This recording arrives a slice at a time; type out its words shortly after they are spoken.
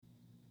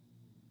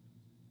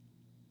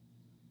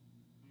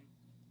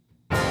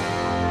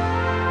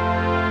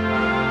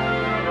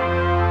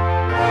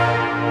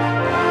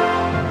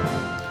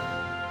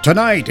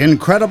Tonight,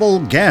 incredible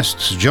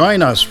guests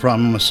join us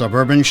from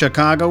suburban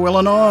Chicago,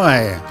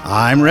 Illinois.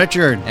 I'm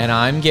Richard. And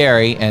I'm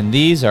Gary, and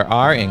these are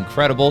our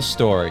incredible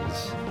stories.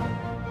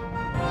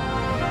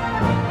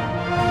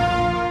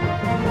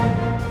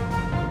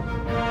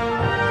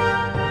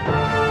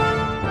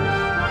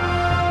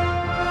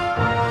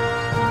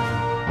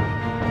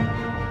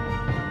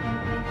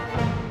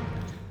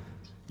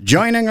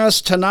 Joining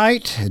us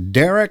tonight,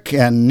 Derek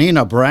and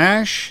Nina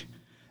Brash.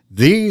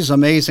 These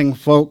amazing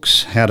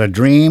folks had a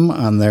dream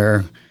on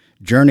their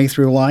journey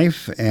through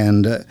life,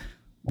 and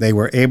they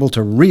were able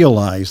to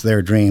realize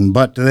their dream,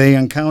 but they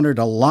encountered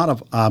a lot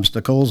of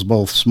obstacles,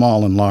 both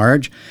small and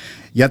large,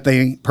 yet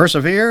they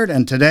persevered,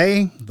 and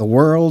today the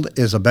world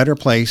is a better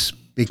place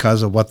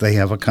because of what they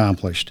have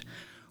accomplished.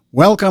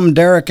 Welcome,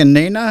 Derek and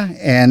Nina.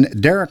 And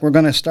Derek, we're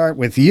going to start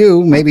with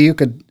you. Maybe you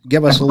could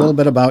give us a little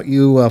bit about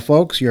you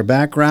folks, your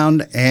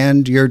background,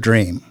 and your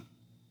dream.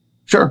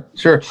 Sure.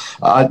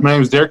 My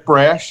name is Derek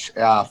Brash,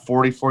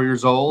 44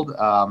 years old.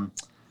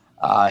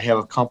 I have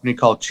a company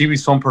called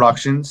Chibi's Film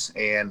Productions,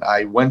 and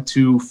I went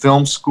to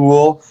film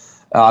school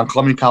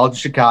Columbia College in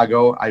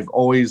Chicago. I've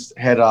always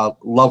had a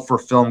love for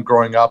film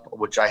growing up,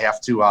 which I have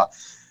to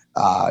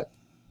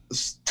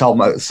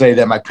say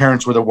that my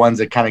parents were the ones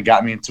that kind of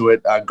got me into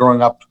it.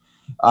 Growing up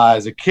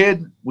as a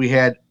kid, we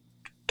had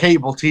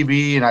cable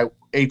TV and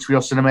HBO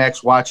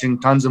Cinemax,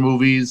 watching tons of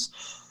movies,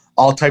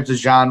 all types of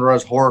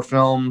genres, horror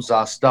films,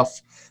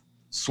 stuff,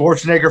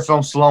 Schwarzenegger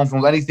films, Stallone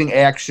films, anything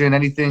action,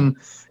 anything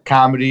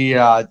comedy,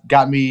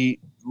 got me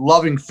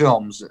loving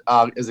films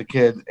as a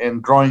kid.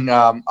 And growing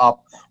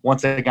up,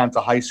 once I got into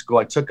high school,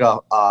 I took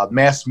a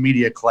mass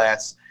media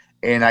class,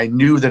 and I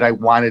knew that I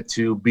wanted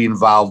to be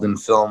involved in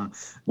film.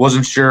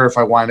 Wasn't sure if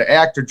I wanted to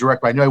act or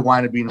direct, but I knew I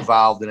wanted to be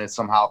involved in it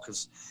somehow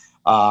because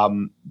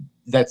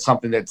that's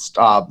something that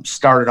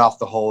started off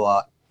the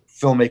whole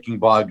filmmaking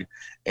bug.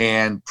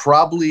 And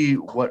probably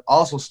what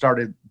also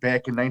started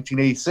back in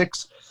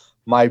 1986,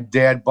 my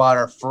dad bought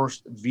our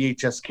first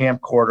VHS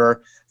camcorder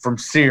from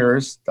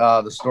Sears,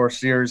 the store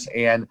Sears,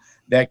 and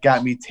that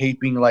got me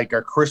taping like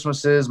our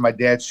Christmases. My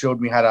dad showed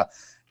me how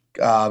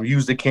to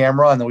use the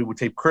camera, and then we would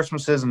tape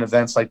Christmases and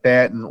events like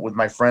that. And with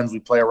my friends, we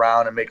play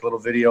around and make little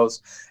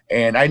videos.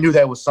 And I knew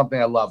that was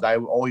something I loved. I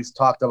always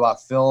talked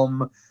about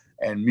film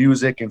and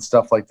music and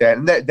stuff like that.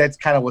 And that's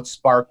kind of what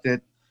sparked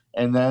it.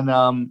 And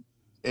then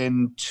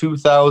in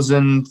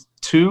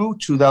 2002,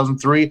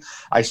 2003,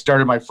 I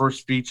started my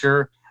first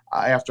feature.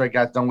 After I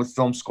got done with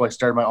film school, I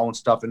started my own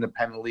stuff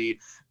independently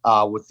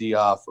with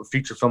the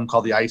feature film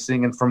called The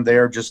Icing. And from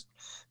there, just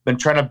been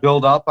trying to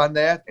build up on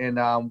that and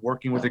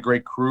working with a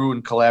great crew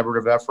and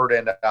collaborative effort.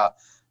 And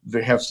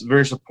they have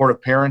very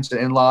supportive parents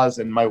and in-laws.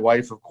 And my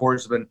wife, of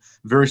course, has been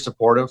very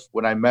supportive.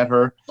 When I met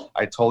her,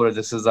 I told her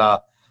this is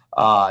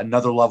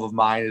another love of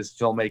mine is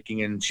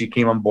filmmaking. And she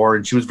came on board,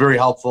 and she was very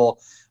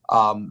helpful,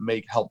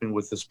 helping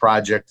with this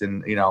project.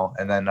 And,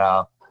 and then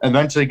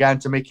eventually got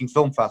into making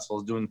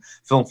doing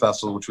film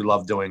festivals, which we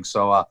love doing.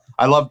 So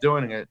I love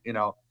doing it. It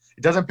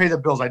doesn't pay the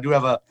bills. I do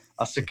have a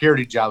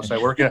security job, so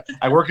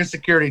I work a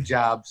security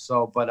job.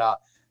 So,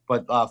 but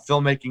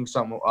filmmaking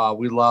something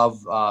we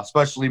love,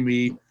 especially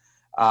me.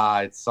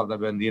 It's something I've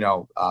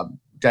been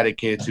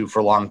dedicated to for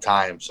a long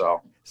time.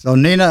 So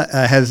Nina,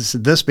 has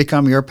this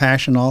become your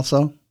passion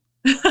also?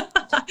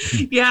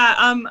 Yeah,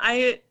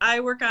 I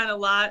work on a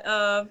lot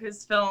of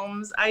his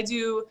films. I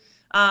do.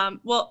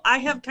 I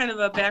have kind of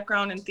a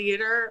background in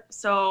theater,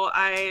 so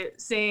I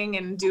sing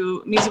and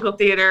do musical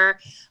theater.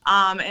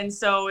 And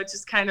so it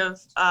just kind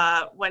of,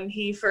 when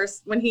he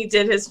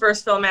did his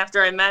first film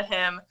after I met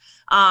him,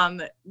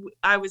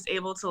 I was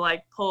able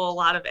to pull a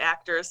lot of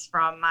actors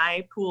from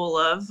my pool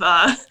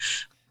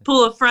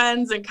of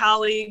friends and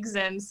colleagues.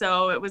 And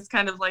so it was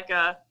kind of like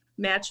a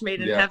match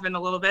made in heaven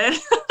a little bit.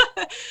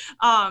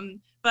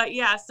 But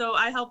yeah, so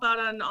I help out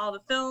on all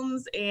the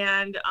films,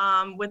 and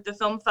with the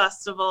film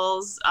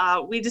festivals,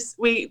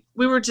 we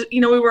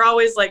were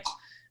always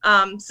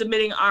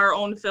submitting our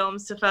own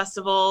films to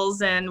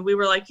festivals, and we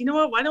were like, you know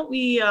what, why don't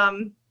we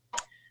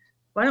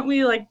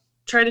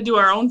try to do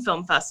our own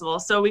film festival?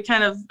 So we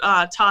kind of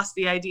tossed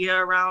the idea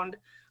around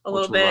a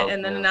little bit,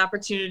 and then an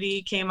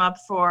opportunity came up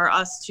for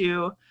us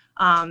to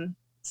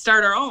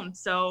start our own.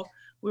 So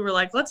we were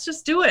like, let's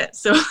just do it.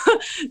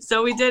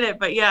 So we did it.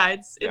 But yeah,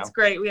 it's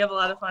great. We have a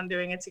lot of fun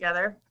doing it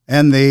together.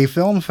 And the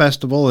film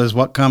festival is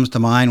what comes to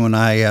mind when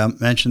I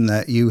mentioned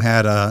that you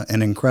had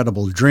an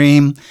incredible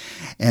dream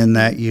and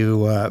that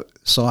you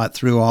saw it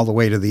through all the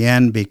way to the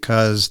end,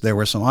 because there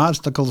were some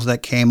obstacles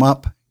that came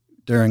up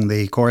during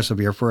the course of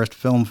your first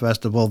film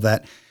festival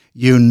that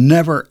you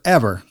never,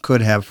 ever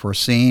could have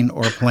foreseen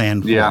or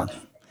planned for. Yeah.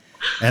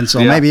 And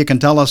so maybe you can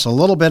tell us a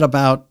little bit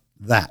about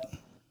that.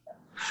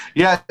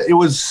 Yeah, it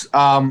was.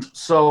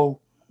 So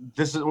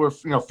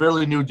we're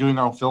fairly new doing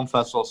our own film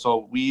festival.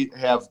 So we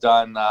have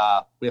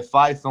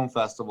 5 film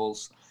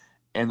festivals,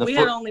 and we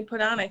had only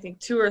put on, I think,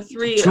 two or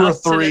three to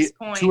this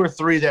point. 2 or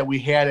 3 that we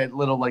had at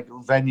little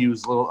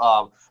venues,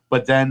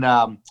 but then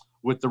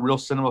with the Real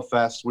Cinema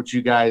Fest, which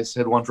you guys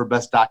had won for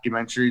Best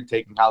Documentary,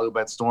 taking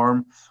Hollywood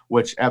Storm,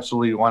 which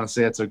absolutely want to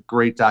say it's a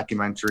great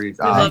documentary.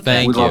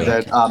 Thank we love you.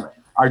 that.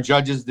 Our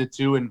judges did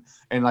too,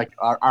 and like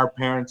our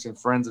parents and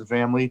friends and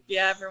family.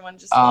 Yeah, everyone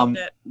just loved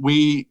it.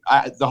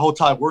 The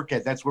hotel I work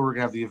at, that's where we're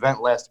gonna have the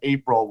event last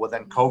April. Well,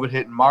 then COVID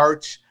hit in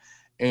March,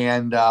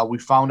 and we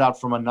found out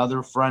from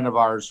another friend of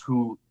ours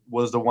who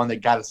was the one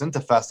that got us into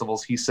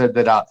festivals. He said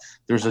that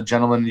there's a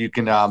gentleman you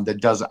can that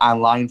does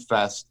online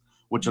fest,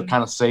 which will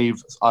kind of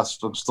save us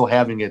from still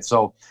having it.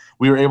 So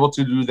we were able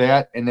to do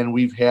that, and then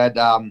we've had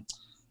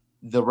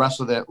the rest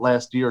of that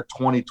last year,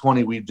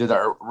 2020. We did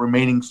our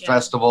remaining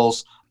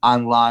festivals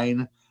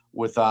online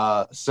with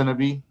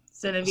Cinebee,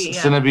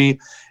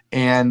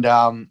 and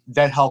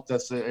that helped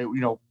us,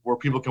 where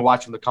people can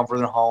watch from the comfort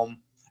of their home.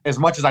 As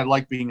much as I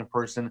like being in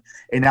person,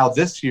 and now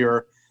this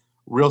year,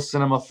 Real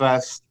Cinema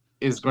Fest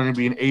is going to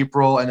be in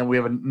April, and then we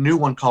have a new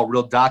one called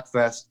Real Doc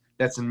Fest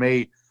that's in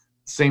May.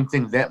 Same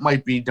thing, that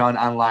might be done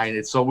online.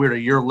 It's so weird. A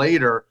year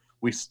later,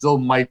 we're still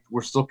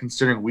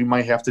considering we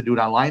might have to do it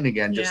online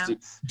again, just to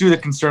do the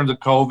concerns of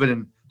COVID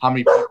and how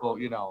many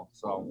people,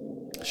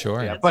 so.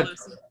 Sure. Yeah,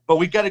 but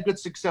we got a good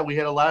success. We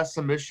had a lot of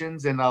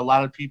submissions, and a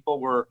lot of people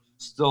were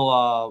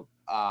still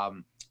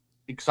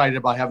excited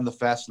about having the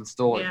fest, and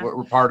still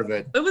we're part of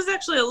it. It was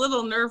actually a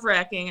little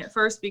nerve-wracking at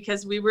first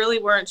because we really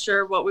weren't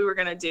sure what we were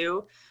going to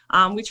do.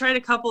 We tried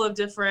a couple of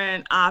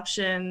different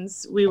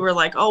options. We were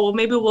like, oh, well,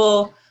 maybe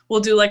we'll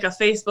do like a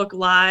Facebook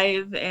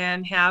Live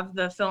and have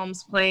the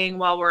films playing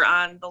while we're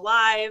on the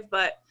live,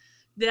 but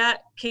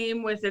that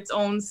came with its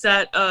own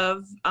set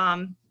of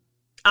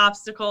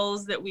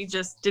obstacles that we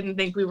just didn't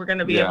think we were going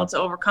to be able to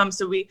overcome.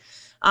 So we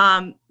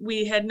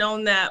had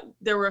known that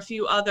there were a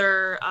few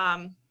other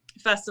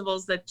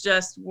festivals that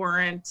just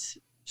weren't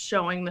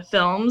showing the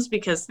films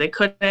because they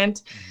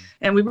couldn't,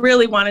 and we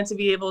really wanted to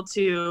be able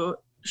to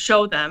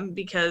show them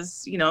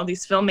because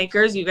these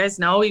filmmakers, you guys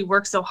know, you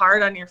work so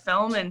hard on your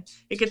film and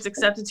it gets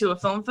accepted to a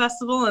film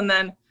festival, and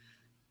then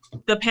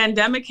the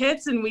pandemic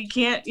hits and we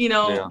can't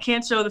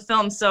can't show the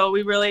film. So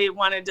we really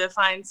wanted to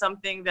find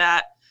something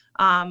that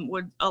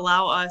would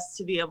allow us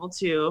to be able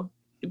to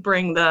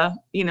bring the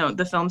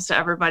films to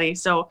everybody.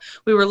 So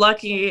we were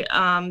lucky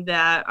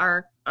that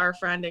our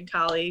friend and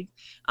colleague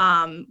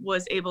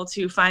was able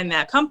to find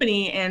that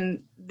company,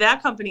 and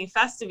that company,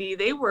 Festivee,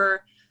 they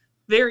were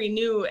very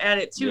new at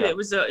it too. It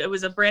was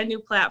a brand new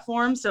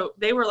platform, so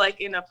they were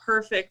like in a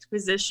perfect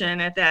position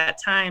at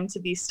that time to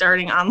be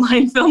starting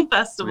online film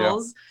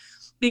festivals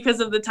because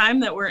of the time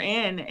that we're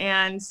in.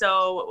 And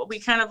so we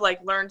kind of like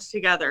learned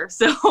together.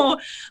 So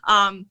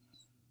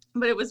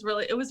but it was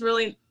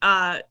really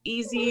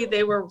easy.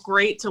 They were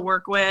great to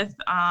work with,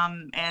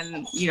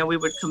 and we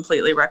would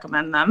completely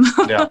recommend them.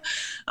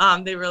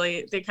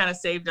 They kind of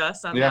saved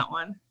us on that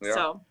one.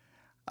 So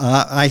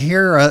I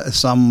hear a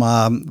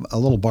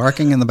little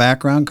barking in the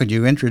background. Could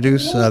you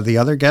introduce the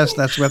other guest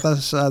that's with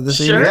us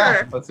this evening?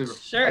 Yeah, let's see.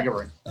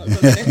 Sure.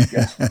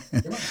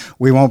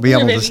 We won't be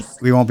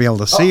able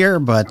to see her,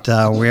 but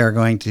we are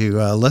going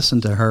to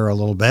listen to her a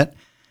little bit,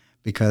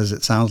 because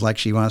it sounds like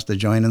she wants to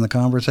join in the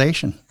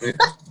conversation.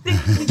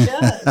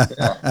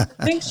 I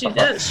think she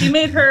does. She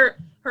made her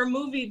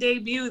movie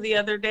debut the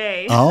other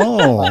day.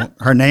 Oh,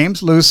 her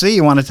name's Lucy.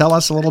 You want to tell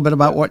us a little bit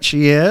about what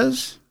she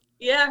is?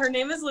 Yeah, her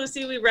name is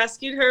Lucy. We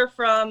rescued her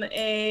from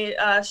a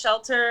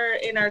shelter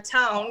in our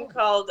town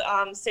called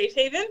Safe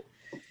Haven.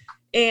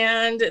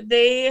 And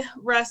they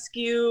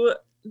rescue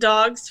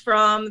dogs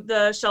from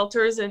the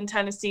shelters in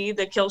Tennessee,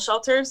 the kill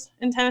shelters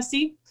in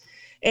Tennessee.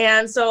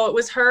 And so it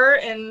was her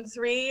and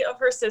 3 of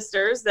her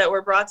sisters that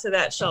were brought to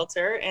that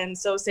shelter. And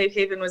so Safe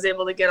Haven was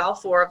able to get all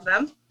 4 of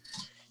them.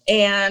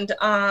 And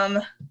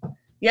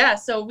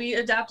so we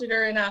adopted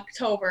her in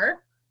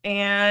October.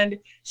 And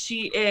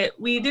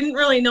we didn't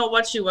really know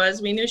what she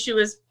was. We knew she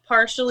was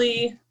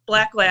partially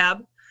black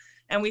lab,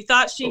 and we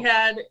thought she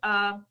had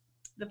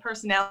the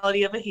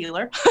personality of a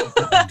healer.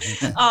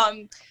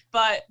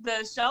 But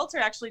the shelter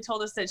actually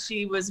told us that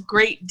she was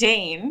Great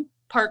Dane,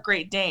 part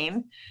Great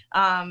Dane,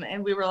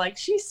 and we were like,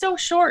 she's so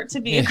short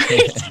to be a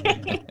Great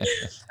Dane.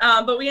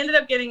 But we ended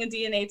up getting a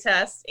DNA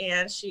test,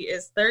 and she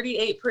is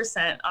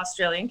 38%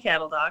 Australian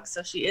cattle dog,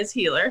 so she is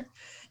healer.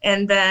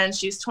 And then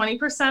she's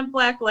 20%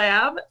 black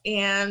lab,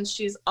 and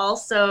she's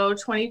also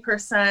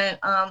 20%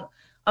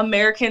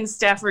 American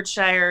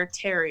Staffordshire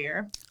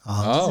Terrier.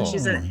 Oh. So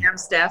she's an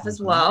Amstaff as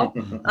well.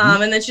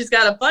 And then she's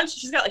got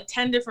like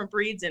 10 different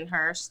breeds in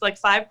her. She's like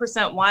 5%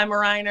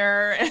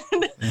 Weimaraner.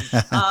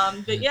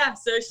 And, but yeah,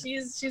 so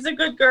she's a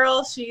good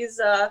girl. She's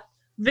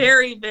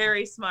very,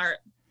 very smart.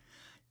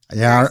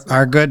 Yeah,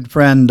 our good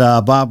friend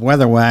Bob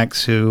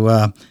Weatherwax,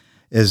 who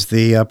is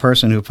the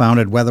person who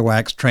founded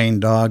Weatherwax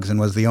Trained Dogs and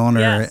was the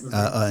owner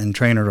and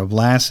trainer of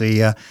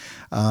Lassie,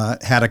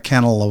 had a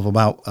kennel of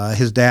about,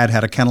 his dad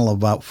had a kennel of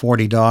about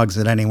 40 dogs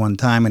at any one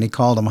time, and he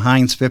called them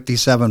Heinz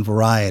 57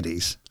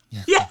 varieties.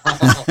 Yeah.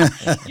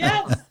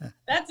 Yes,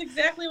 That's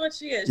exactly what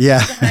she is.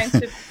 Yeah. She's behind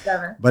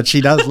 57. But she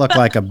does look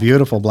like a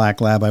beautiful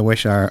black lab. I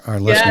wish our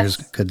listeners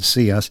could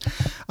see us.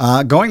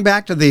 Going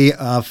back to the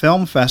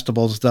film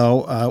festivals,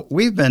 though,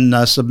 we've been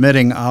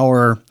submitting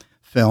our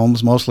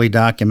films, mostly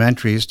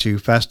documentaries, to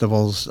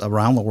festivals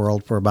around the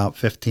world for about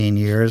 15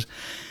 years.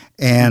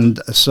 And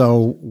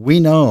so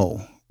we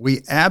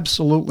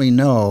absolutely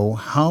know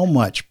how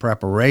much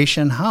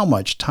preparation, how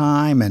much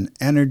time and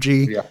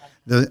energy,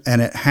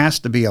 and it has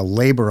to be a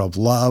labor of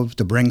love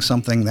to bring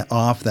something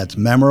off that's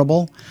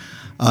memorable.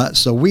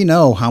 So we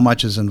know how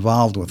much is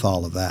involved with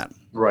all of that.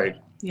 Right.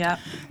 Yeah.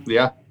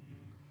 Yeah.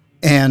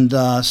 And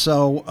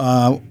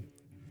so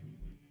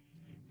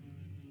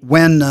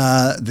when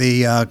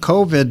the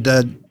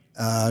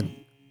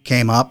COVID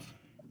came up,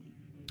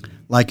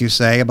 like you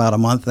say, about a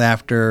month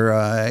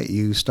after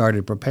you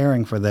started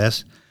preparing for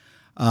this,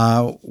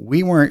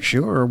 we weren't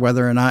sure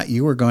whether or not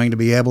you were going to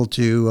be able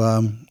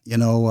to,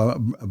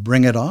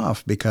 bring it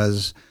off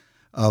because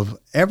of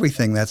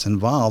everything that's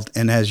involved.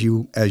 And as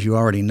you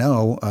already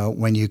know,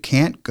 when you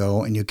can't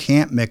go and you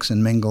can't mix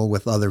and mingle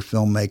with other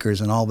filmmakers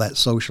and all that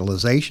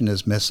socialization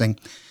is missing,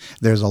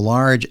 there's a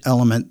large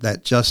element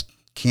that just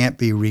can't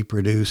be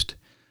reproduced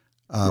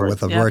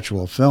with a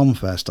virtual film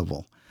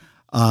festival.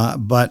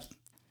 But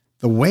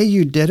the way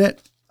you did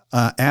it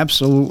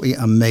absolutely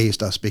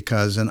amazed us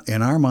because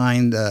in our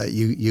mind,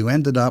 you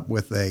ended up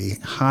with a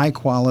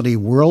high-quality,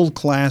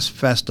 world-class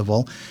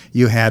festival.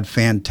 You had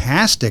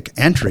fantastic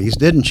entries,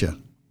 didn't you?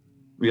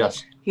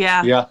 Yes.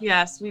 Yeah.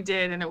 Yes, we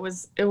did, and it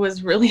was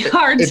really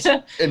hard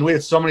to. And we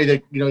had so many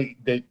that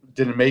they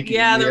didn't make it.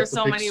 Yeah, there were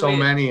so many.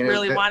 and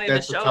really wanted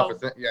to show.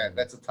 Toughest thing. Yeah,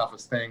 that's the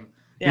toughest thing.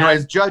 Yeah.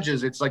 As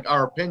judges, it's like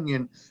our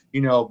opinion.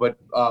 But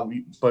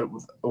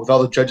with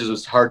all the judges,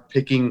 it's hard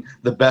picking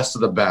the best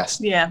of the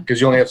best. Yeah. Because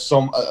you only have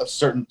a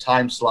certain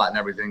time slot and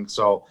everything.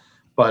 So,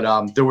 but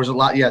there was a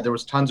lot. Yeah, there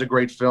was tons of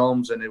great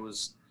films, and it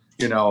was,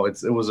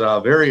 it was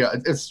very.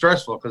 It's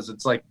stressful because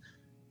it's like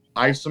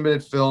I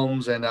submitted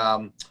films, and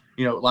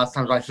lots of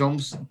times my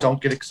films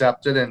don't get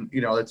accepted, and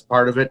it's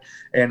part of it.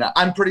 And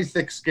I'm pretty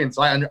thick-skinned,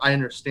 so I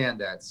understand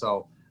that.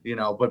 So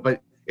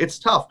but it's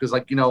tough because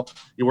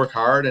you work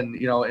hard, and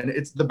and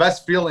it's the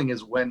best feeling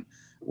is when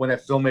a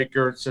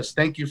filmmaker says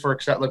thank you for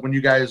like when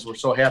you guys were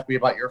so happy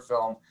about your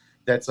film,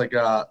 that's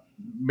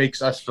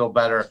makes us feel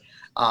better,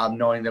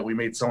 knowing that we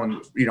made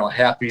someone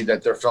happy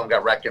that their film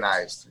got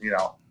recognized,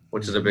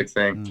 which is a big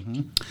thing.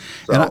 Mm-hmm.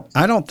 So, and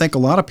I don't think a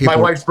lot of people.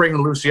 My wife's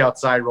bringing Lucy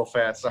outside real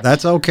fast.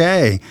 That's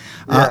okay.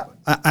 Yeah.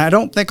 I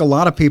don't think a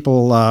lot of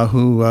people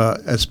who,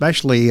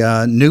 especially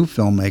new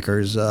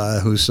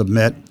filmmakers who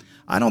submit,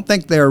 I don't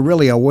think they're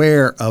really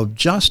aware of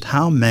just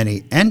how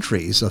many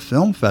entries a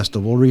film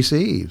festival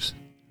receives.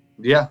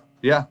 Yeah.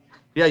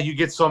 You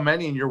get so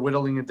many, and you're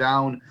whittling it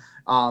down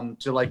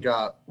to like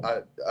a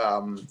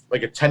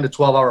 10 to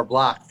 12 hour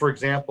block. For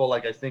example,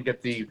 I think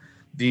at the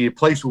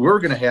place we were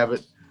going to have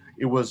it,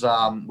 it was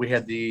we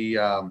had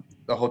the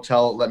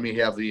hotel let me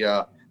have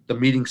the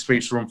meeting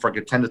space room for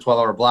a 10 to 12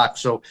 hour block.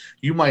 So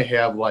you might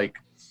have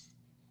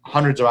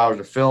hundreds of hours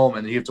of film,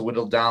 and you have to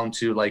whittle down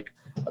to a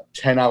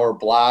 10-hour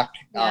block.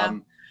 Yeah.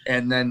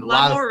 And then a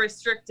lot more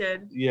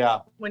restricted.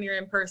 Yeah. When you're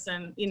in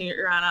person,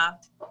 you're on a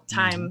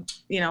time,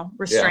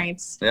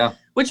 restraints. Yeah.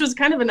 Which was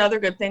kind of another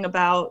good thing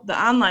about the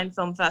online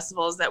film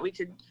festivals, that we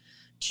could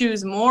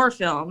choose more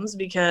films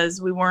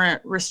because we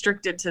weren't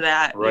restricted to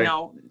that,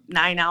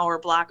 9-hour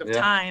block of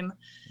time,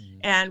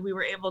 and we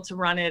were able to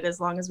run it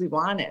as long as we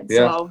wanted. Yeah.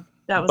 So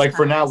that was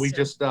for now, we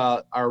just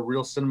our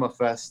Real Cinema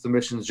Fest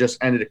submissions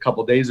just ended a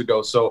couple days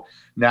ago. So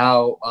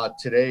now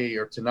today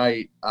or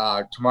tonight,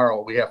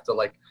 tomorrow, we have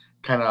to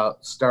kind of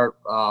start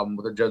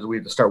with the judge. We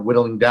have to start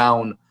whittling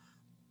down,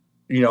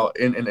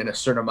 in a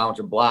certain amount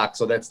of blocks.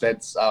 So that's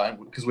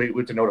because we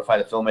have to notify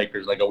the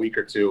filmmakers a week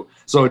or two.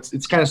 So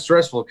it's kind of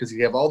stressful because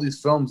you have all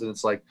these films, and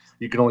it's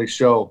you can't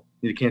show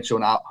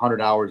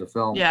 100 hours of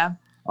film. Yeah.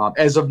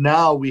 As of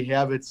now, we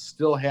have it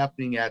still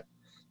happening at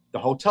the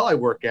hotel I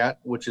work at,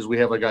 which is we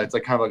have it's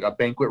kind of a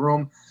banquet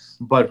room,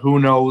 but who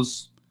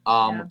knows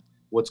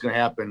what's going to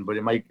happen. But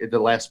it might at the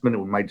last minute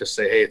we might just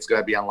say, hey, it's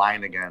going to be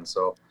online again.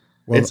 So.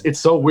 Well, it's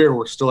so weird.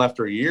 We're still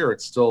after a year.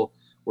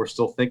 We're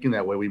still thinking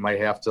that way. We might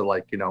have to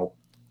put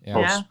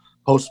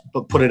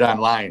it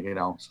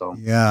online. So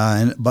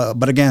yeah,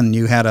 but again,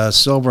 you had a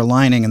silver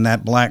lining in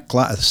that black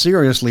cloud,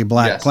 seriously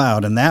black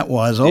cloud, and that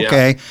was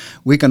okay. Yeah.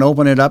 We can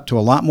open it up to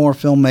a lot more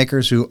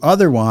filmmakers who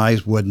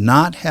otherwise would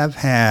not have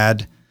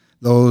had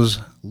those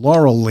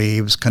laurel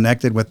leaves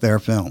connected with their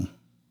film.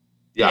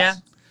 Yes. Yeah.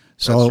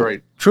 So that's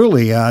right.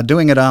 Truly,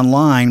 doing it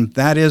online,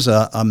 that is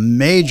a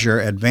major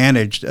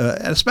advantage,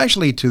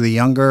 especially to the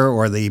younger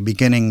or the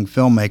beginning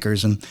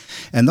filmmakers.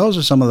 And those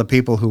are some of the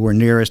people who were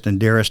nearest and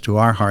dearest to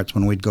our hearts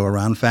when we'd go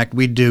around. In fact,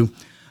 we'd do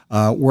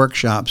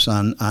workshops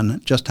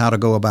on just how to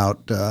go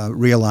about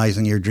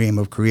realizing your dream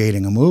of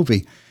creating a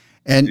movie.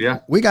 And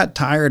we got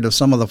tired of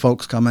some of the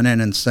folks coming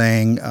in and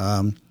saying,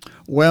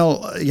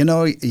 Well,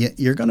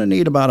 you're going to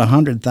need about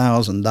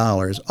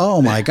 $100,000.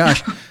 Oh my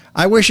gosh.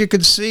 I wish you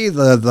could see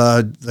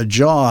the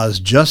jaws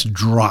just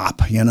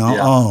drop, Yeah.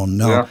 Oh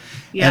no. Yeah.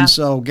 Yeah. And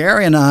so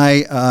Gary and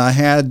I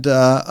had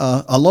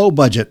a low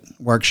budget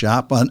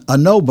workshop, a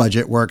no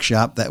budget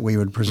workshop that we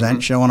would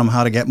present, showing them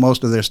how to get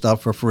most of their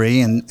stuff for free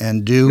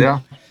and do Yeah.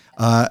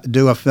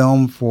 do a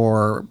film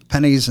for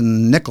pennies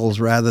and nickels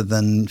rather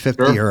than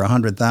 $50,000 or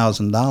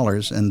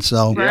 $100,000. And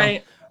so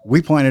Right.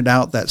 we pointed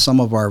out that some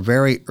of our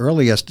very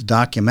earliest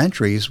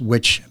documentaries,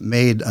 which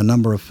made a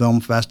number of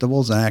film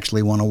festivals and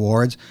actually won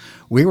awards,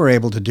 we were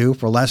able to do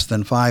for less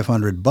than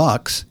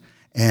 $500,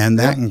 and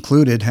that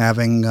included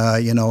having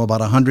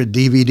about 100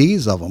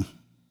 DVDs of them.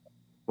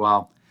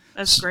 Wow.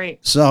 That's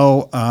great.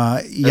 So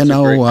That's a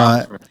great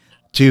conference.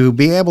 to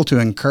be able to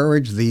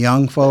encourage the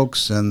young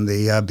folks and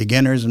the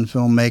beginners in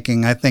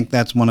filmmaking, I think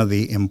that's one of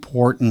the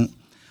important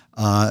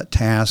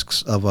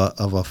tasks of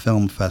a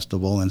film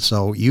festival. And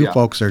so you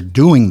folks are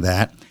doing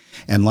that.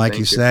 And like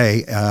you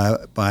say,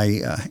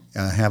 by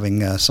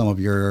having some of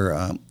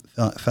your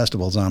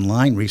festivals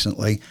online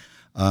recently,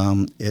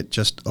 it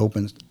just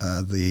opens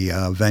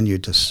the venue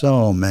to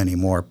so many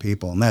more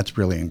people. And that's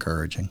really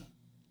encouraging.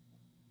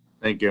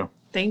 Thank you.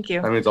 Thank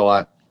you. That means a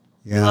lot.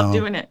 We love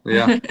doing it.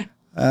 Yeah.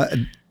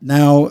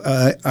 Now,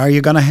 are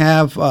you going to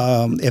have,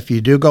 if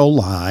you do go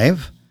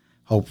live,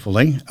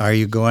 hopefully, are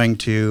you going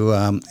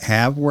to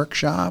have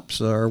workshops,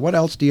 or what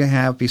else do you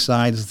have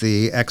besides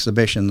the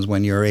exhibitions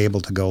when you're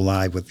able to go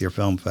live with your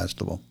film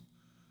festival?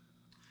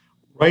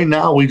 Right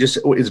now, we've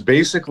just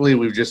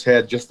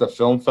had just the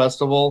film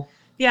festival.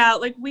 Yeah,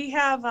 like we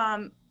have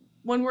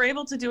when we're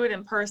able to do it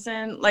in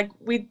person, like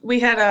we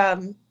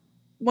had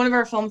one of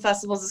our film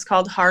festivals is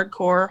called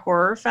Hardcore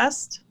Horror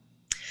Fest.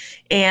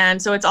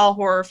 And so it's all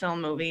horror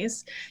film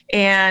movies.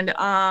 And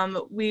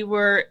when we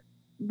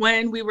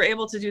were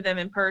able to do them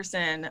in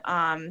person,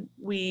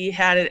 we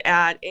had it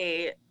at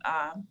it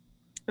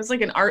was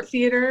like an art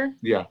theater.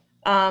 Yeah.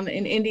 In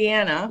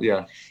Indiana.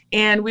 Yeah.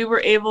 And we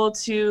were able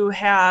to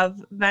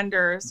have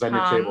vendor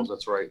tables,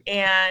 that's right.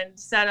 And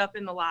set up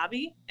in the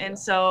lobby. And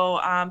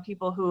so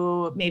people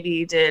who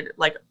maybe did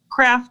like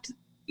craft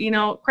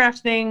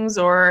things,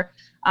 or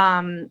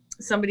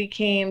somebody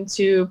came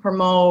to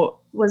promote,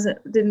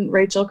 didn't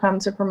Rachel come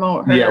to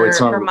promote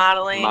her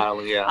modeling?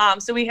 Modeling, yeah.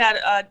 So we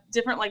had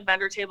different like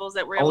vendor tables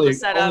that were able only to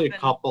set up. Only a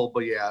couple,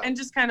 but yeah. And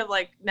just kind of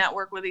like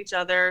network with each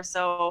other.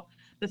 So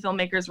the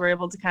filmmakers were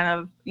able to kind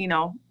of,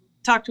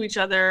 talk to each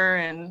other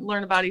and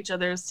learn about each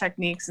other's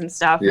techniques and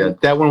stuff. Yeah,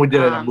 that one we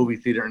did at a movie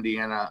theater in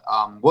Indiana.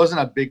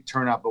 Wasn't a big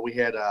turnout, but we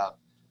had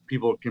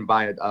people can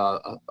buy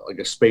like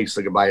a space,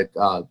 they could buy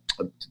a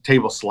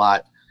table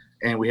slot,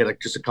 and we had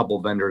just a couple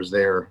vendors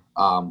there.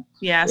 So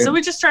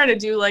we just try to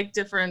do like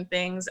different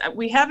things.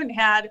 We haven't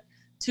had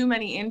too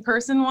many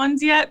in-person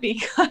ones yet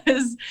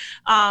because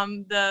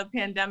the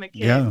pandemic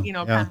hit, kind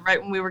of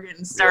right when we were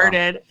getting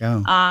started.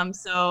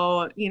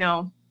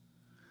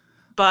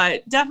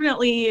 But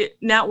definitely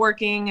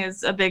networking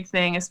is a big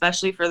thing,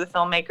 especially for the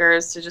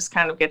filmmakers, to just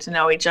kind of get to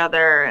know each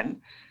other.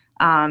 And,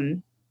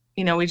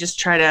 we just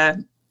try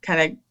to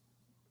kind of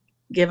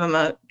give them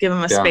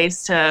a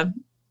space to,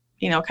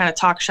 kind of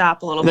talk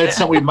shop a little bit. That's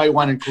something we might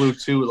want to include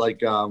too,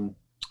 like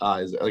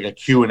is like a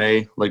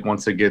Q&A, like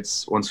once we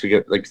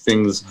get like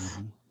things,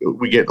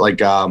 we get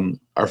like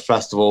our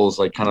festivals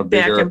like kind of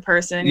bigger. Back in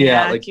person,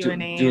 like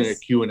Q&As. Doing a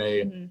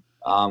Q&A.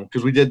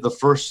 Because we did the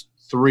first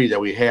 3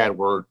 that we had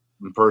were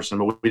in person,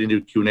 but we didn't do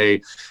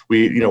Q&A.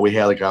 We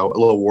had like a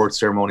little award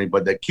ceremony,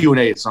 but the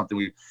Q&A is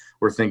something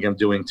we're thinking of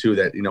doing too,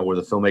 that, where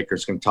the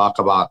filmmakers can talk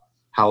about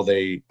how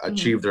they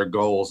achieve their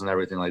goals and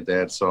everything like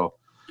that.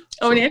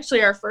 And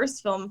actually our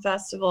first film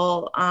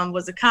festival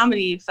was a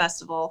comedy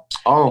festival.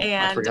 Oh,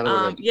 and I forgot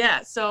about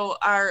that. So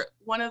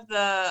one of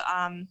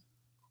the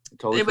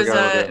totally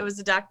it was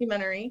a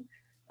documentary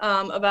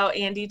about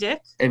Andy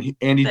Dick. And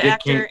Andy Dick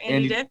actor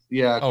Andy Dick.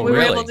 Yeah. Oh, we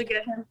really? were able to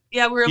get him.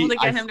 Yeah, we were able to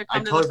get him to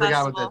come to the festival. I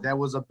totally forgot about that. That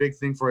was a big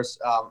thing for us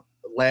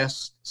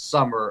last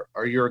summer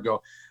or a year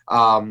ago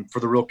for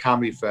the Real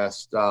Comedy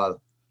Fest. Now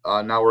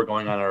we're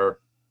going on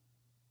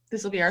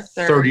this will be our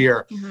third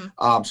year.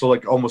 Mm-hmm. So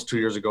like almost 2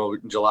 years ago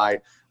in July,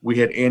 we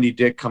had Andy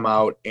Dick come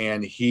out,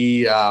 and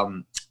he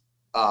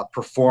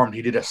performed.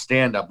 He did a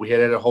stand-up. We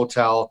had it at a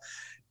hotel.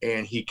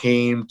 And he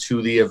came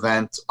to the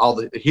event.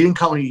 He didn't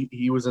come.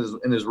 He was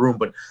in his room,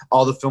 but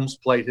all the films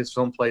played. His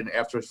film played, and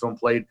after his film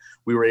played,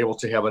 we were able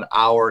to have an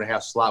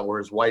hour-and-a-half slot where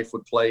his wife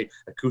would play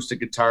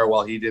acoustic guitar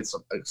while he did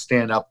some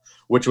stand-up,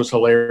 which was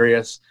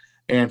hilarious.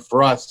 And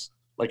for us,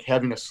 like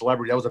having a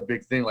celebrity, that was a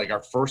big thing. Like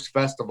our first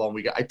festival,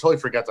 and I totally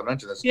forgot to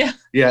mention this. Yeah,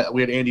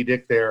 we had Andy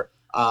Dick there,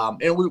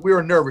 and we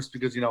were nervous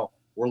because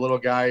we're little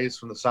guys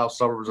from the south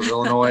suburbs of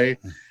Illinois.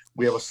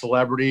 We have a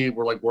celebrity.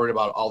 We're like worried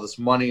about all this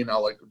money and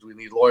do we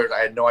need lawyers? I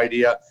had no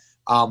idea.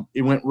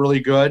 It went really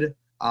good.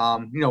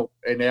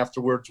 And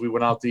afterwards we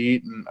went out to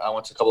eat, and I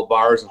went to a couple of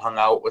bars and hung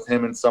out with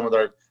him and some of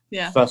their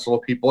festival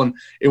people. And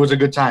it was a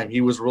good time.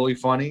 He was really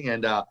funny.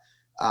 And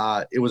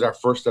it was our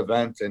first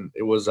event, and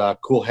it was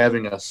cool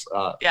having a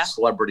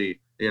celebrity,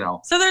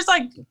 So there's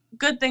like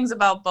good things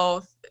about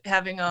both,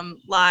 having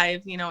them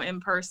live, in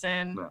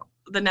person,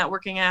 the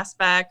networking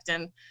aspect,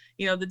 and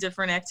the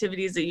different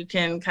activities that you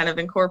can kind of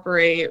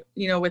incorporate,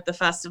 with the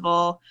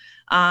festival.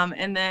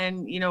 And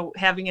then,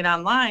 having it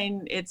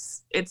online,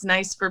 it's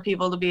nice for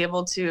people to be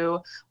able to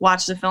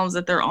watch the films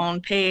at their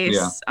own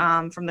pace,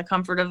 from the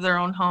comfort of their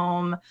own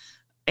home.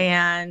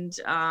 And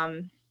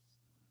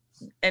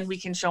we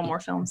can show more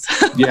films.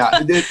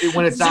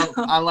 When it's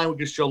online, we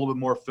can show a little bit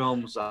more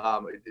films.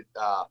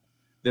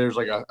 There's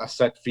like a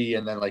set fee,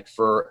 and then like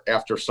for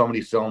after so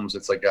many films,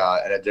 it's like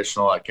an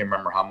additional. I can't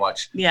remember how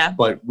much. Yeah.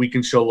 But we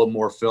can show a little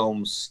more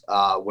films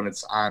when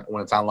it's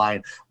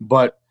online.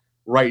 But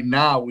right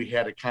now, we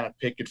had to kind of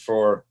pick it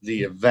for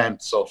the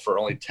event, so for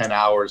only 10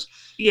 hours.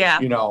 Yeah.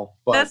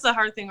 But that's the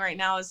hard thing right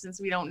now, is since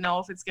we don't know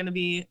if it's going to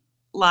be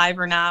live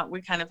or not,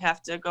 we kind of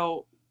have to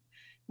go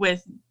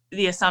with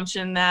the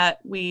assumption that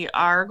we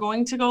are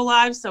going to go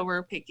live. So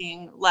we're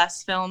picking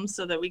less films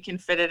so that we can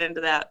fit it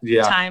into that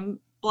time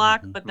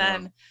block. But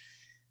then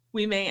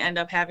we may end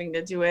up having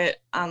to do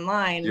it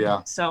online.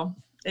 So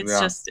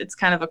it's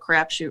kind of a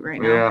crapshoot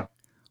right now.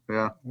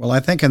 Well, I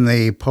think in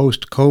the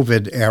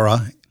post-COVID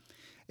era,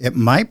 it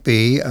might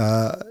be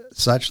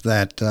such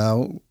that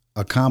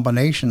a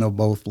combination of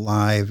both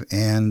live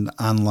and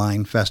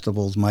online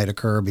festivals might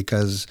occur,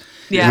 because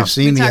you've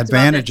seen the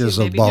advantages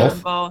of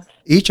both.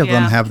 Each of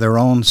them have their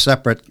own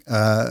separate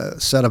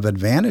set of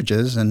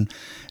advantages, and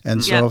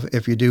so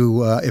if you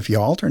do if you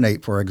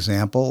alternate, for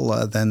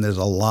example, then there's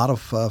a lot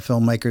of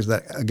filmmakers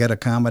that get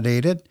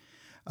accommodated.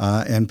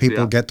 And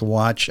people get to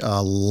watch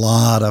a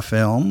lot of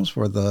films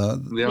for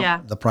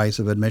the price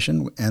of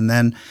admission. And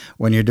then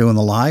when you're doing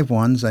the live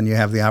ones, then you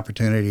have the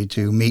opportunity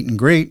to meet and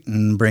greet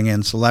and bring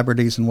in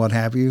celebrities and what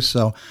have you.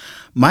 So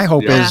my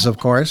hope is, of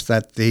course,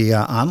 that the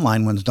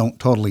online ones don't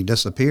totally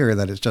disappear,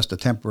 that it's just a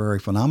temporary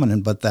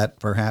phenomenon, but that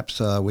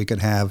perhaps we could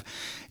have,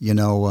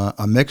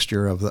 a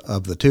mixture of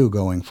the two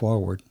going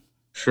forward.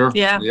 Sure.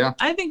 Yeah.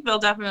 I think they'll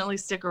definitely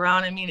stick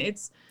around. I mean,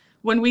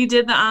 when we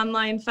did the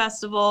online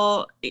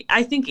festival,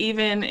 I think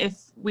even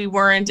if we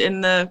weren't in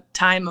the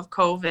time of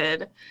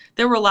COVID,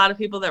 there were a lot of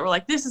people that were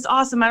like, this is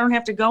awesome. I don't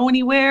have to go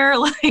anywhere.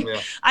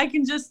 I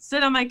can just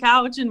sit on my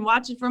couch and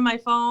watch it from my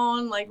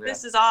phone.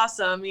 This is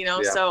awesome,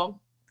 So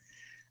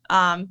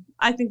I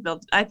think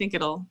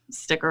it'll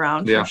stick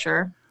around for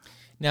sure.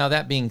 Now,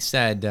 that being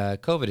said,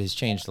 COVID has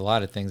changed a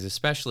lot of things,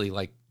 especially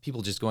like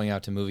people just going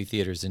out to movie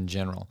theaters in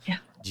general. Yeah.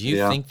 Do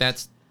you think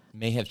that's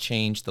may have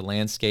changed the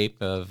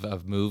landscape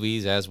of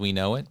movies as we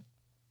know it?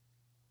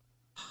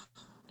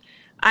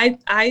 I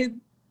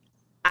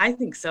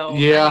think so.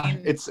 Yeah, I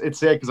mean, it's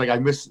sad because I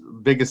miss.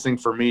 Biggest thing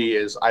for me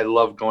is I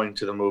love going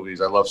to the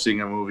movies. I love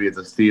seeing a movie at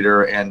the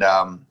theater, and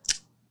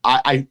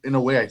I in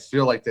a way I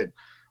feel like that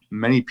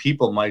many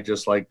people might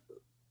just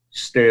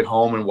stay at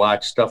home and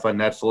watch stuff on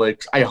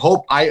Netflix. I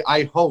hope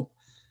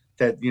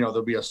that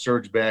there'll be a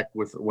surge back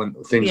when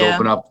things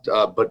open up,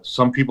 but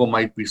some people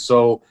might be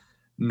so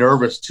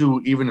nervous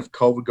too, even if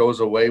COVID goes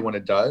away when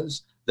it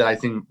does, that I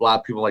think a lot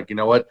of people you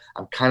know what,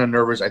 I'm kind of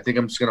nervous. I think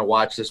I'm just going to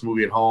watch this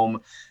movie at home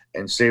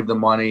and save the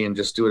money and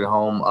just do it at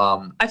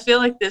home. I feel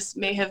like this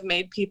may have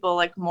made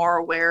people more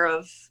aware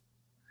of,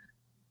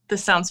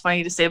 this sounds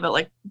funny to say,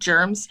 but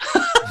germs.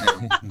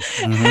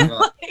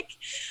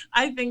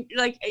 I think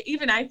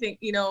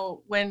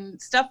when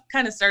stuff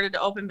kind of started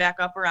to open back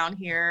up around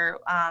here,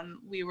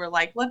 we were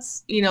like,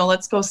 let's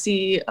go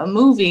see a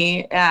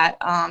movie at,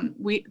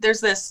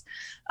 there's this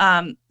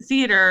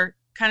theater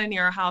kind of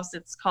near our house.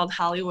 It's called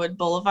Hollywood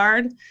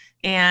Boulevard.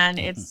 And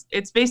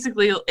it's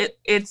basically,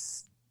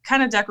 it's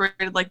kind of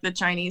decorated like the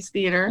Chinese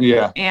theater.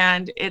 Yeah.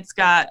 And it's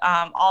got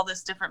all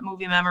this different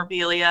movie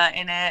memorabilia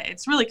in it.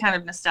 It's really kind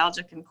of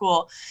nostalgic and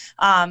cool.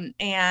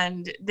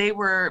 And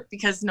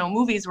because no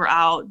movies were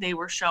out, they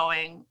were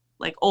showing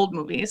older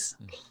movies.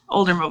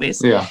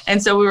 Yeah.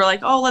 And so we were like,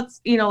 oh,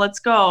 let's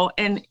go.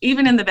 And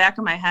even in the back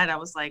of my head, I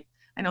was like,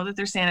 I know that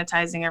they're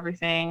sanitizing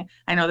everything.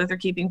 I know that they're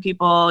keeping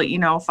people,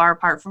 far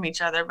apart from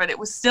each other, but it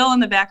was still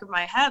in the back of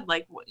my head.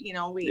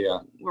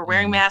 We're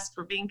wearing masks,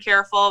 we're being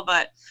careful,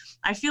 but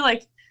I feel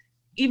like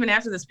even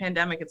after this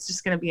pandemic, it's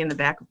just going to be in the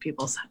back of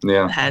people's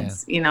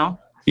heads,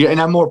 Yeah,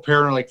 and I'm more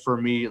paranoid. For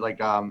me,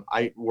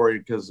 I worry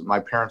because my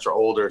parents are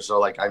older,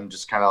 so I'm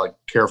just kind of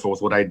careful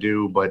with what I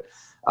do. But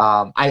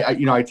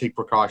I take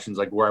precautions.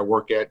 Where I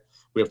work at,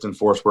 we have to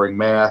enforce wearing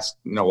masks,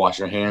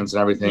 washing our hands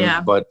and everything. Yeah.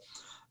 But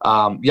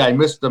I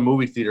missed the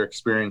movie theater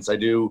experience. I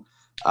do.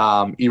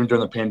 Even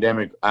during the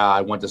pandemic,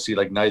 I went to see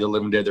Night of the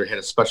Living Dead. They had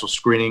a special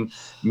screening.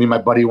 Me and my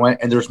buddy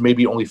went, and there's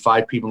maybe only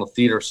 5 people in the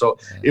theater, so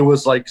it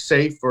was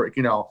safe for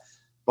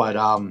But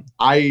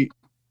I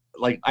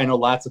know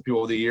lots of people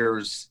over the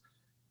years,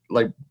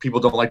 people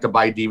don't like to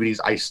buy DVDs.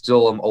 I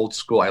still am old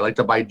school. I like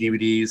to buy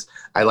DVDs.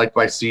 I like to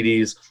buy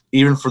CDs.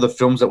 Even for the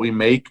films that we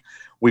make,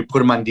 we put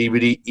them on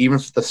DVD. Even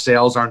if the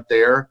sales aren't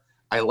there,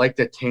 I like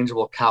that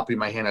tangible copy in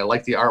my hand. I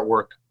like the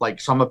artwork.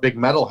 So I'm a big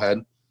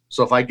metalhead.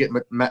 So if I get a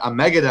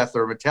Megadeth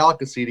or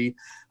Metallica CD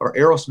or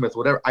Aerosmith,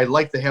 whatever, I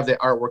like to have that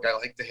artwork. I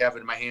like to have it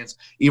in my hands,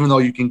 even though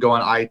you can go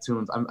on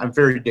iTunes. I'm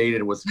very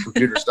dated with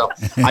computer stuff.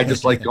 I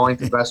just like going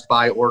to Best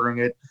Buy, ordering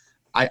it.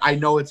 I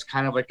know it's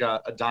kind of like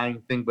a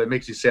dying thing, but it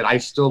makes you sad. I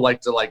still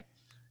like to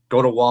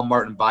go to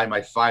Walmart and buy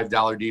my $5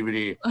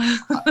 DVD.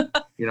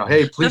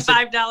 Hey, please. The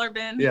 $5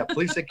 bin. Yeah,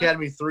 Police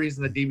Academy 3's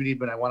in the DVD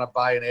bin. I want to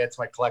buy and add to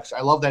my collection.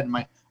 I love that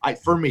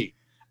for me.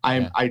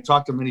 I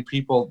talk to many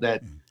people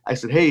that I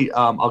said, hey,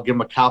 I'll give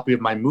them a copy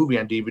of my movie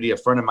on DVD. A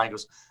friend of mine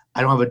goes, I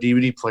don't have a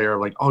DVD player.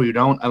 I'm like, oh, you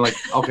don't? I'm like,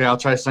 okay, I'll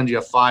try to send you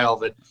a file.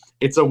 But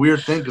it's a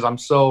weird thing because I'm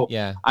still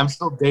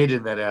dated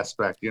in that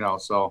aspect,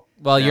 so.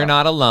 Well, you're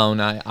not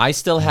alone. I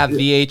still have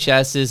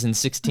VHSs and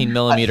 16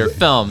 millimeter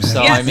films.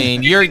 So, I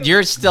mean,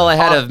 you're still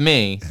ahead of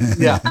me.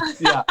 Yeah.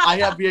 I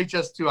have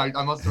VHS too.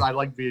 I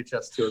like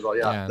VHS too as well.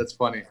 Yeah, that's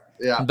funny.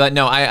 Yeah. But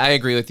no, I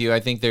agree with you.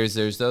 I think there's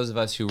those of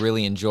us who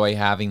really enjoy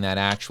having that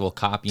actual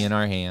copy in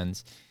our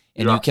hands,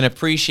 and you can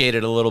appreciate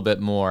it a little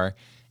bit more.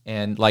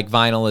 And like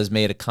vinyl has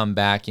made a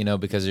comeback,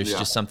 because there's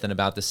just something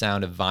about the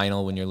sound of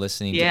vinyl when you're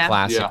listening to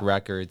classic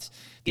records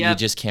that you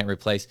just can't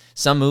replace.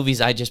 Some movies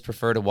I just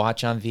prefer to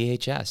watch on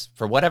VHS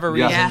for whatever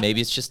reason. Yeah.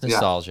 Maybe it's just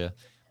nostalgia,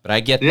 but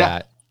I get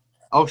that.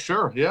 Oh,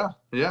 sure. Yeah.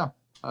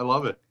 I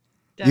love it.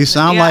 Definitely. You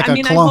sound like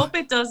a clone. I hope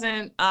it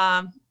doesn't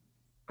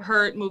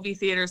hurt movie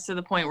theaters to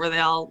the point where they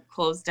all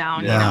close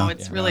down.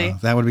 It's really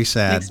that would be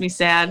sad. Makes me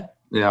sad.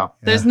 Yeah.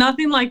 There's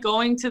nothing like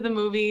going to the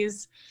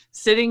movies,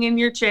 sitting in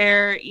your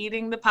chair,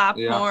 eating the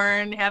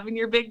popcorn, having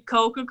your big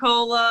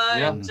Coca-Cola,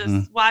 and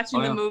just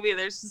watching the movie.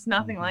 There's just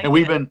nothing like it.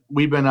 And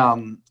we've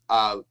been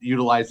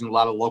utilizing a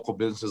lot of local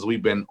businesses.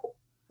 We've been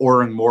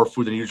ordering more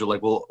food than usual.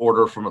 Like we'll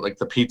order from like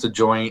the pizza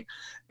joint,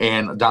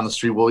 and down the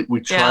street we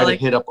try to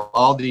hit up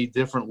all the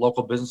different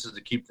local businesses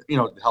to keep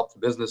to help the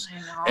business.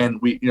 And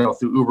we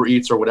through Uber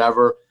Eats or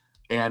whatever,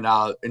 and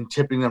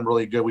tipping them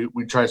really good.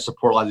 We try to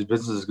support a lot of these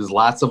businesses because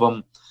lots of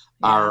them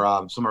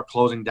are some are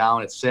closing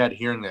down. It's sad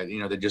hearing that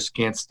they just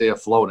can't stay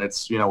afloat. And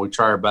it's we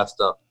try our best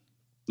to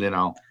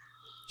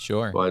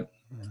sure, but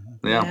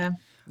yeah.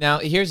 Now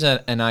here's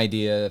an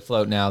idea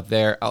floating out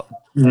there.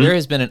 There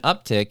has been an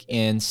uptick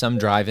in some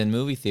drive-in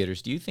movie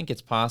theaters. Do you think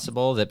it's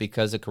possible that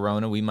because of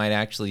Corona we might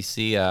actually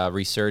see a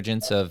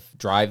resurgence of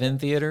drive-in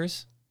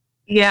theaters?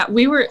 Yeah,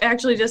 we were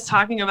actually just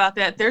talking about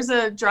that. There's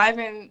a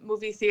drive-in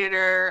movie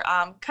theater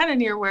kind of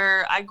near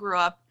where I grew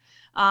up.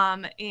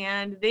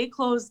 And they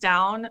closed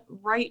down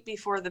right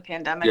before the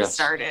pandemic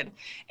started.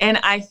 And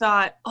I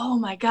thought, oh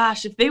my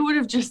gosh, if they would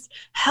have just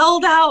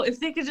held out, if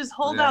they could just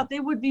hold out, they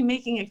would be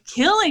making a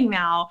killing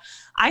now.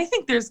 I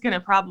think there's going to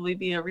probably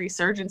be a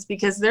resurgence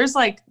because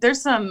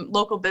there's some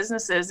local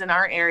businesses in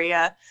our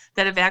area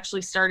that have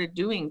actually started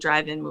doing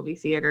drive-in movie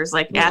theaters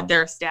at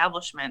their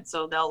establishment.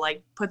 So they'll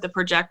put the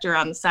projector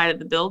on the side of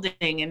the building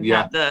and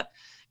have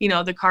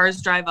the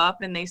cars drive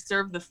up and they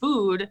serve the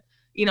food,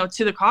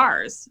 to the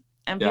cars.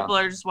 And people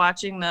are just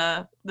watching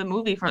the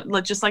movie from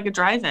just like a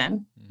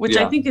drive-in, which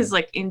I think is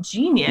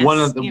ingenious. One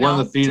of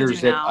the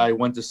theaters that I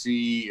went to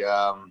see,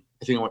 I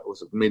think it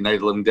was Midnight of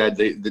the Living Dead.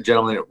 The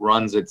gentleman that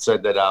runs it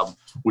said that,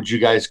 would you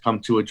guys come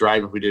to a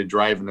drive-in if we did a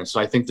drive-in? So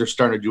I think they're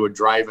starting to do a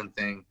drive-in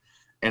thing.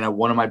 And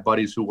one of my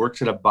buddies who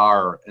works at a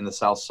bar in the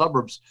south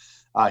suburbs,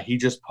 he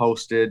just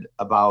posted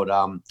about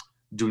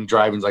doing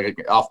drive-ins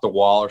off the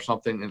wall or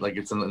something, and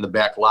it's in the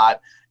back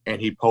lot. And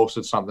he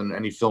posted something,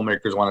 any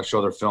filmmakers want to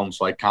show their films,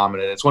 so I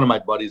commented. It's one of my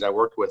buddies I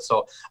worked with.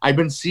 So I've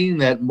been seeing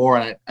that more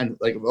on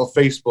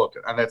Facebook,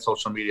 on that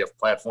social media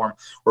platform,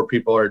 where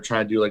people are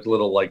trying to do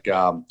little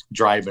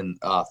drive-in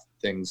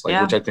things,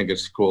 which I think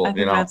is cool. I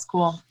think that's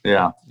cool.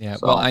 Yeah. Yeah.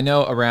 So. Well, I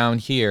know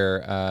around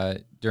here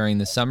during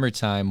the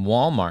summertime,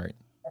 Walmart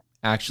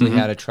actually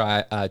had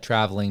a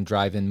traveling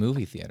drive-in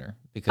movie theater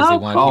because they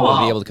wanted people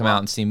to be able to come out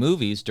and see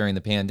movies during the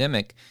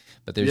pandemic,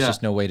 but there's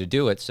just no way to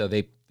do it. So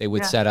they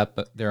would set up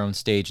their own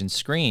stage and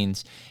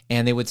screens,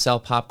 and they would sell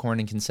popcorn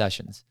and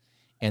concessions.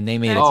 And they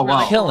made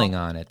a killing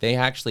on it. They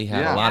actually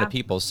had a lot of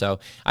people. So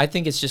I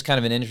think it's just kind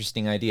of an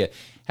interesting idea.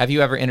 Have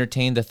you ever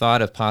entertained the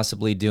thought of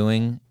possibly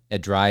doing a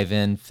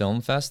drive-in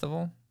film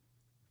festival?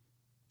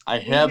 I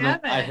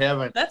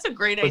haven't. That's a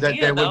great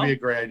idea. That would be a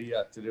great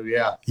idea to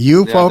do,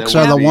 You folks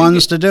are the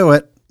ones to do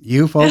it.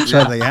 You folks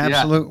are the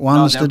absolute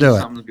ones to do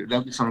it.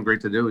 That'd be something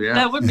great to do,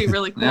 That would be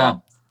really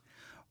cool.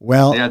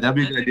 Well, that'd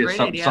be a good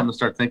idea. Something to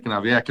start thinking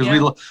of. Because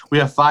we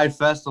have 5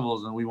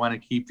 festivals and we want to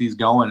keep these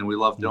going and we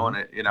love doing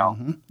it.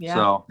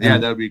 So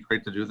that'd be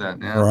great to do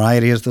that. Yeah.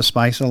 Variety is the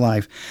spice of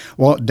life.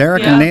 Well,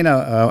 Derek and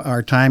Nina,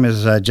 our time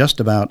is just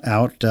about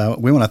out.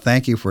 We want to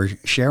thank you for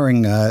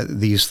sharing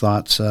these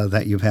thoughts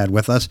that you've had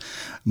with us.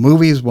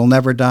 Movies will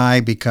never die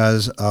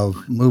because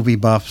of movie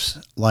buffs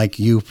like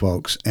you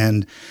folks.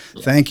 And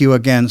thank you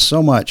again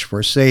so much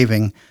for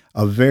saving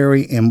a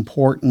very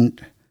important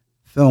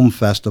film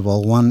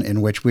festival, one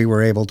in which we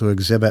were able to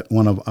exhibit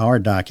one of our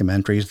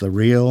documentaries, The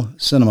Real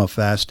Cinema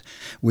Fest.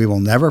 We will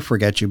never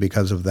forget you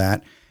because of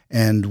that,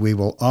 and we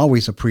will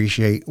always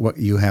appreciate what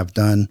you have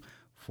done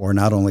for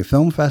not only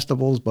film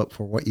festivals, but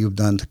for what you've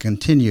done to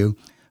continue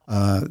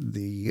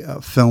the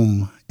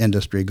film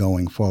industry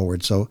going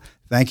forward. So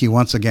thank you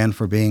once again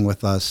for being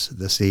with us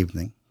this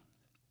evening.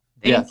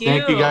 Thank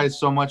you guys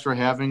so much for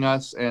having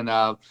us. And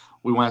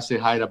we want to say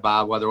hi to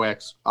Bob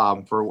Weatherwax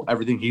for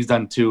everything he's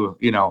done too,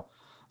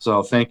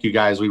 So thank you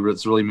guys.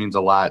 This really means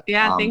a lot.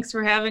 Yeah, thanks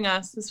for having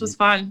us. This was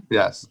fun.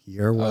 Yes.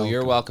 You're welcome. Oh,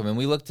 you're welcome. And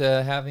we look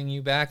to having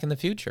you back in the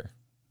future.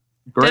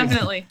 Great.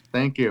 Definitely.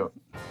 Thank you.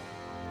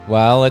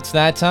 Well, it's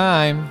that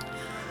time.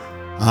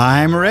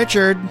 I'm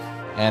Richard.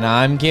 And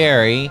I'm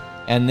Gary.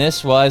 And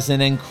this was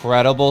an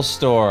incredible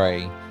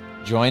story.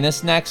 Join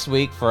us next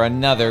week for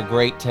another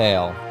great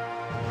tale.